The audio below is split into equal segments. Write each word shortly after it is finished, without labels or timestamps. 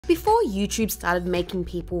Before YouTube started making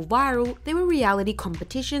people viral, there were reality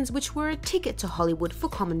competitions which were a ticket to Hollywood for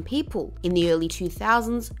common people. In the early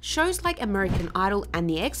 2000s, shows like American Idol and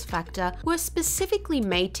The X Factor were specifically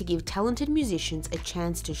made to give talented musicians a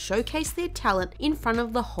chance to showcase their talent in front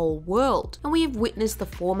of the whole world. And we have witnessed the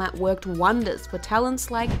format worked wonders for talents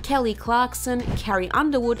like Kelly Clarkson, Carrie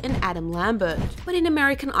Underwood, and Adam Lambert. But in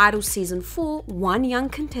American Idol Season 4, one young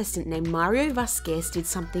contestant named Mario Vazquez did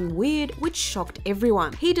something weird which shocked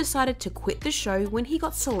everyone. He decided to quit the show when he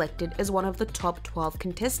got selected as one of the top 12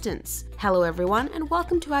 contestants. Hello everyone and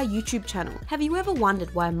welcome to our YouTube channel. Have you ever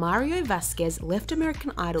wondered why Mario Vazquez left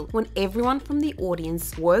American Idol when everyone from the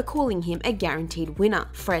audience were calling him a guaranteed winner?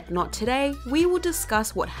 Fret not today, we will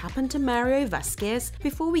discuss what happened to Mario Vazquez.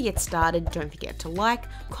 Before we get started, don't forget to like,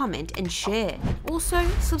 comment and share. Also,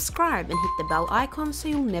 subscribe and hit the bell icon so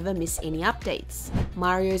you'll never miss any updates.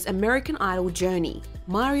 Mario's American Idol journey.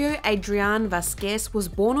 Mario Adrian Vazquez was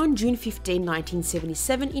born on June 15,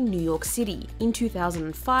 1977 in New York City. In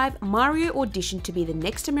 2005, Mario auditioned to be the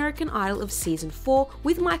next American Idol of Season 4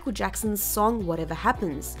 with Michael Jackson's song Whatever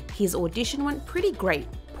Happens. His audition went pretty great.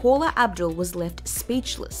 Paula Abdul was left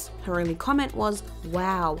speechless. Her only comment was,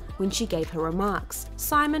 "Wow," when she gave her remarks.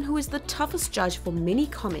 Simon, who is the toughest judge for many,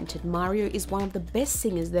 commented Mario is one of the best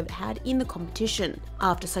singers they've had in the competition.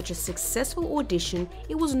 After such a successful audition,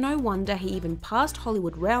 it was no wonder he even passed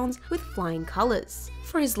Hollywood rounds with flying colors.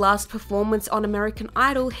 For his last performance on American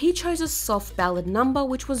Idol, he chose a soft ballad number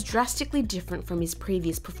which was drastically different from his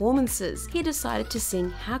previous performances. He decided to sing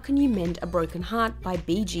How Can You Mend a Broken Heart by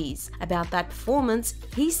Bee Gees. About that performance,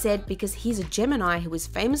 he said because he's a Gemini who is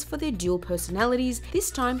famous for their dual personalities,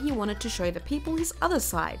 this time he wanted to show the people his other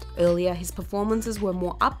side. Earlier, his performances were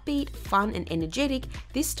more upbeat, fun and energetic.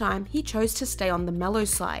 This time, he chose to stay on the mellow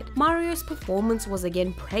side. Mario's performance was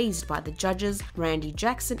again praised by the judges. Randy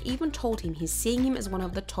Jackson even told him he's seeing him as one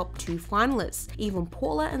of the top 2 finalists. Even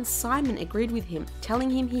Paula and Simon agreed with him, telling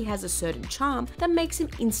him he has a certain charm that makes him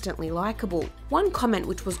instantly likable. One comment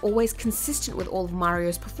which was always consistent with all of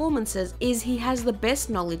Mario's performances is he has the best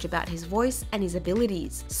knowledge about his voice and his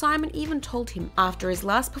abilities. Simon even told him after his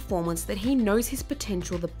last performance that he knows his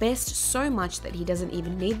potential the best so much that he doesn't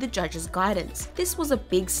even need the judges' guidance. This was a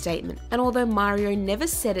big statement, and although Mario never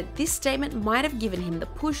said it, this statement might have given him the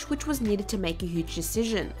push which was needed to make a huge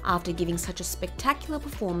decision. After giving such a spectacular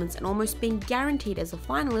performance and almost being guaranteed as a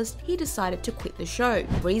finalist, he decided to quit the show.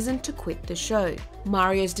 Reason to quit the show.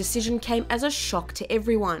 Mario's decision came as a shock to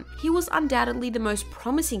everyone. He was undoubtedly the most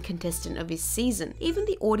promising contestant of his season. Even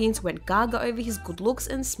the audience went gaga over his good looks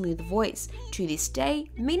and smooth voice. To this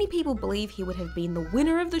day, many people believe he would have been the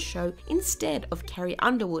winner of the show instead of Carrie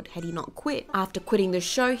Underwood had he not quit. After quitting the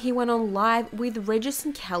show, he went on live with Regis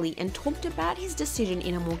and Kelly and talked about his decision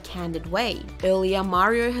in a more candid way. Earlier,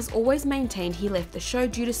 Mario has always maintained he left the show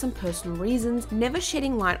due to some personal reasons, never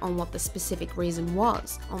shedding light on what the specific reason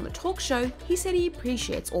was. On the talk show, he said he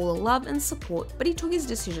appreciates all the love and support, but he took his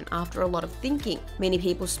decision after a lot of thinking. Many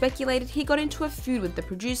people speculated he got into a feud with the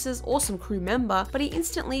producers or some crew member, but he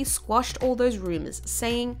instantly squashed all those rumors,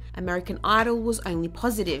 saying, "American Idol was only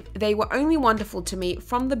positive. They were only wonderful to me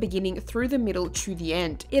from the beginning through the middle to the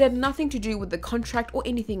end. It had nothing to do with the contract or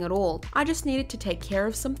anything at all. I just needed to take care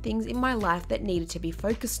of some things in my life that needed to be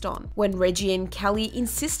focused on." When Reggie and Kelly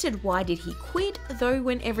insisted why did he quit, though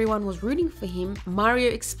when everyone was rooting for him,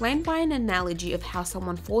 Mario explained by an analogy of how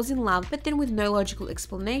someone falls in love but then with no logical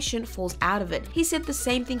explanation falls out of it. He said the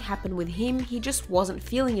same thing happened with him, he just wasn't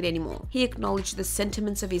feeling it anymore. He acknowledged the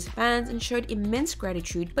sentiments of his fans and showed immense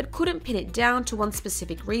gratitude but couldn't pin it down to one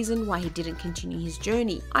specific reason why he didn't continue his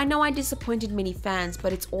journey. "I know I disappointed many fans,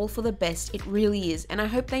 but it's all for the best, it really is, and I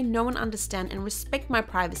hope they know and understand and respect my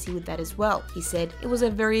privacy with that as well," he said. "It was a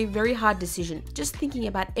very hard decision, just thinking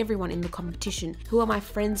about everyone in the competition, who are my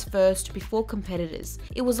friends first before competitors.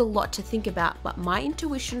 It was a lot to think about, but my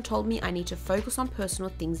intuition told me I need to focus on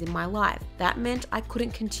personal things in my life. That meant I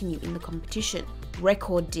couldn't continue in the competition."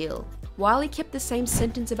 Record deal. While he kept the same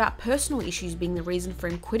sentence about personal issues being the reason for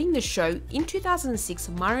him quitting the show, in 2006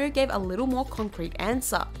 Mario gave a little more concrete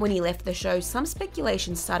answer. When he left the show, some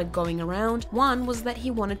speculation started going around. One was that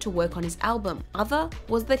he wanted to work on his album. Other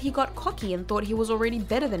was that he got cocky and thought he was already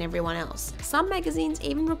better than everyone else. Some magazines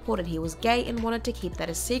even reported he was gay and wanted to keep that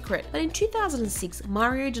a secret. But in 2006,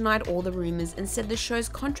 Mario denied all the rumors and said the show's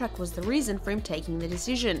contract was the reason for him taking the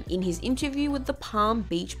decision. In his interview with the Palm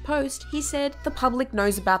Beach Post, he said, "The public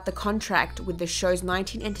knows about the contract contract with the show's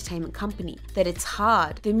 19 Entertainment Company, that it's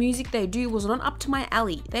hard. The music they do was not up to my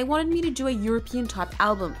alley. They wanted me to do a European type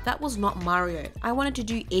album. That was not Mario. I wanted to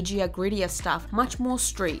do edgier, grittier stuff, much more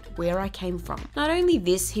street, where I came from. Not only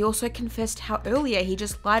this, he also confessed how earlier he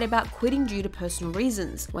just lied about quitting due to personal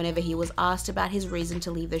reasons. Whenever he was asked about his reason to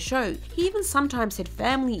leave the show, he even sometimes said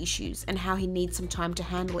family issues and how he needs some time to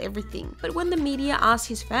handle everything. But when the media asked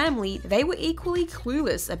his family, they were equally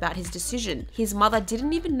clueless about his decision. His mother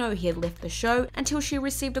didn't even know he had left the show until she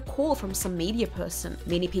received a call from some media person.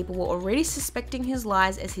 Many people were already suspecting his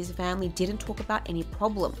lies as his family didn't talk about any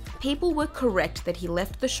problem. People were correct that he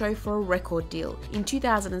left the show for a record deal. In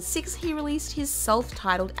 2006, he released his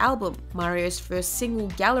self-titled album. Mario's first single,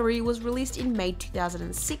 Gallery, was released in May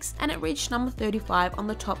 2006 and it reached number 35 on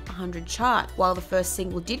the top 100 chart. While the first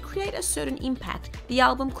single did create a certain impact, the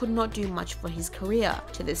album could not do much for his career.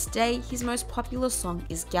 To this day, his most popular song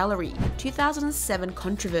is Gallery. 2007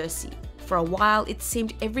 controversy. For a while, it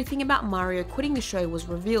seemed everything about Mario quitting the show was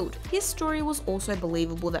revealed. His story was also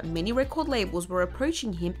believable that many record labels were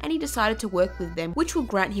approaching him and he decided to work with them, which will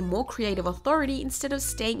grant him more creative authority instead of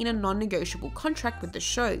staying in a non-negotiable contract with the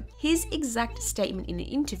show. His exact statement in an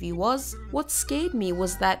interview was, "What scared me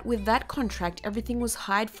was that with that contract, everything was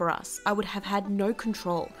hired for us. I would have had no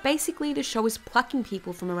control. Basically, the show is plucking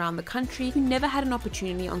people from around the country who never had an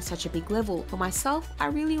opportunity on such a big level. For myself, I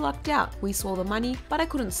really lucked out. We saw the money, but I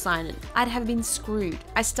couldn't sign it. I'd have been screwed.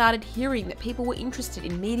 I started hearing that people were interested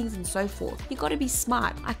in meetings and so forth. You gotta be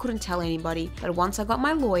smart. I couldn't tell anybody, but once I got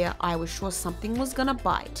my lawyer, I was sure something was gonna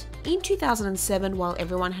bite." In 2007, while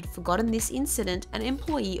everyone had forgotten this incident, an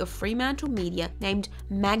employee of Fremantle Media named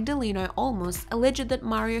Magdaleno Olmos alleged that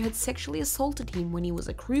Mario had sexually assaulted him when he was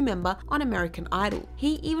a crew member on American Idol.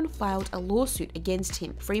 He even filed a lawsuit against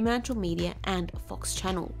him, Fremantle Media, and Fox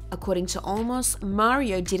Channel. According to Olmos,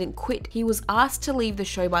 Mario didn't quit. He was asked to leave the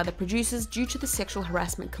show by the producers due to the sexual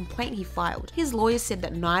harassment complaint he filed. His lawyer said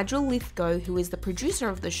that Nigel Lithgow, who is the producer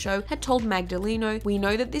of the show, had told Magdaleno, "We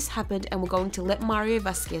know that this happened and we're going to let Mario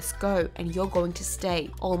Vazquez go and you're going to stay."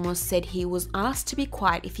 Olmos said he was asked to be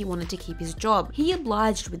quiet if he wanted to keep his job. He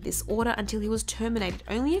obliged with this order until he was terminated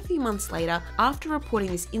only a few months later after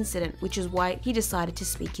reporting this incident, which is why he decided to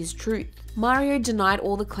speak his truth. Mario denied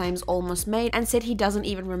all the claims Olmos made and said he doesn't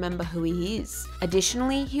even remember who he is.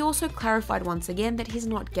 Additionally, he also clarified once again that he's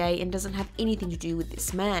not gay and doesn't have anything to do with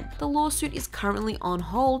this man. The lawsuit is currently on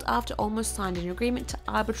hold after Olmos signed an agreement to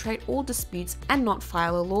arbitrate all disputes and not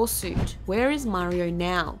file a lawsuit. Where is Mario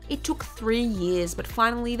now? It took 3 years, but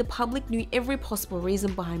finally the public knew every possible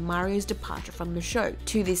reason behind Mario's departure from the show.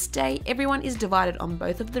 To this day, everyone is divided on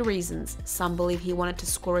both of the reasons. Some believe he wanted to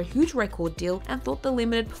score a huge record deal and thought the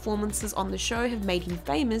limited performances on the show have made him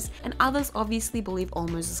famous, and others obviously believe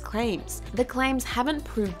Olmos' claims. The claims haven't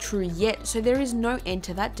proved true yet, so there is no end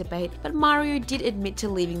to that debate, but Mario did admit to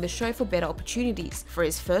leaving the show for better opportunities. For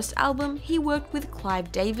his first album, he worked with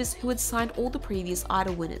Clive Davis, who had signed all the previous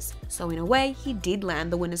Idol winners, so in a way, he did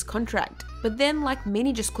land the winner's contract. But then, like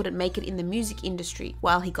many, just couldn't make it in the music industry.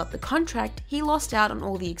 While he got the contract, he lost out on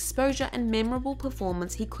all the exposure and memorable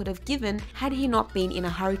performance he could have given had he not been in a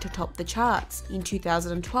hurry to top the charts. In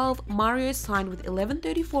 2012, Mario signed with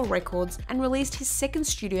 1134 Records and released his second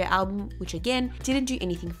studio album, which again didn't do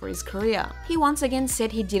anything for his career. He once again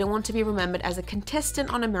said he didn't want to be remembered as a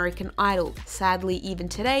contestant on American Idol. Sadly, even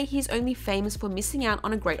today, he's only famous for missing out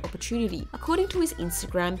on a great opportunity. According to his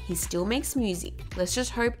Instagram, he still makes music. Let's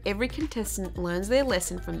just hope every contestant learns their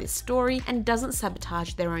lesson from this story and doesn't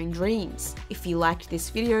sabotage their own dreams. If you liked this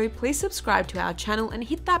video, please subscribe to our channel and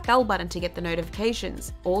hit that bell button to get the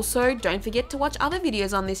notifications. Also, don't forget to watch other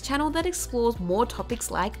videos on this channel that explores more topics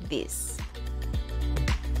like this.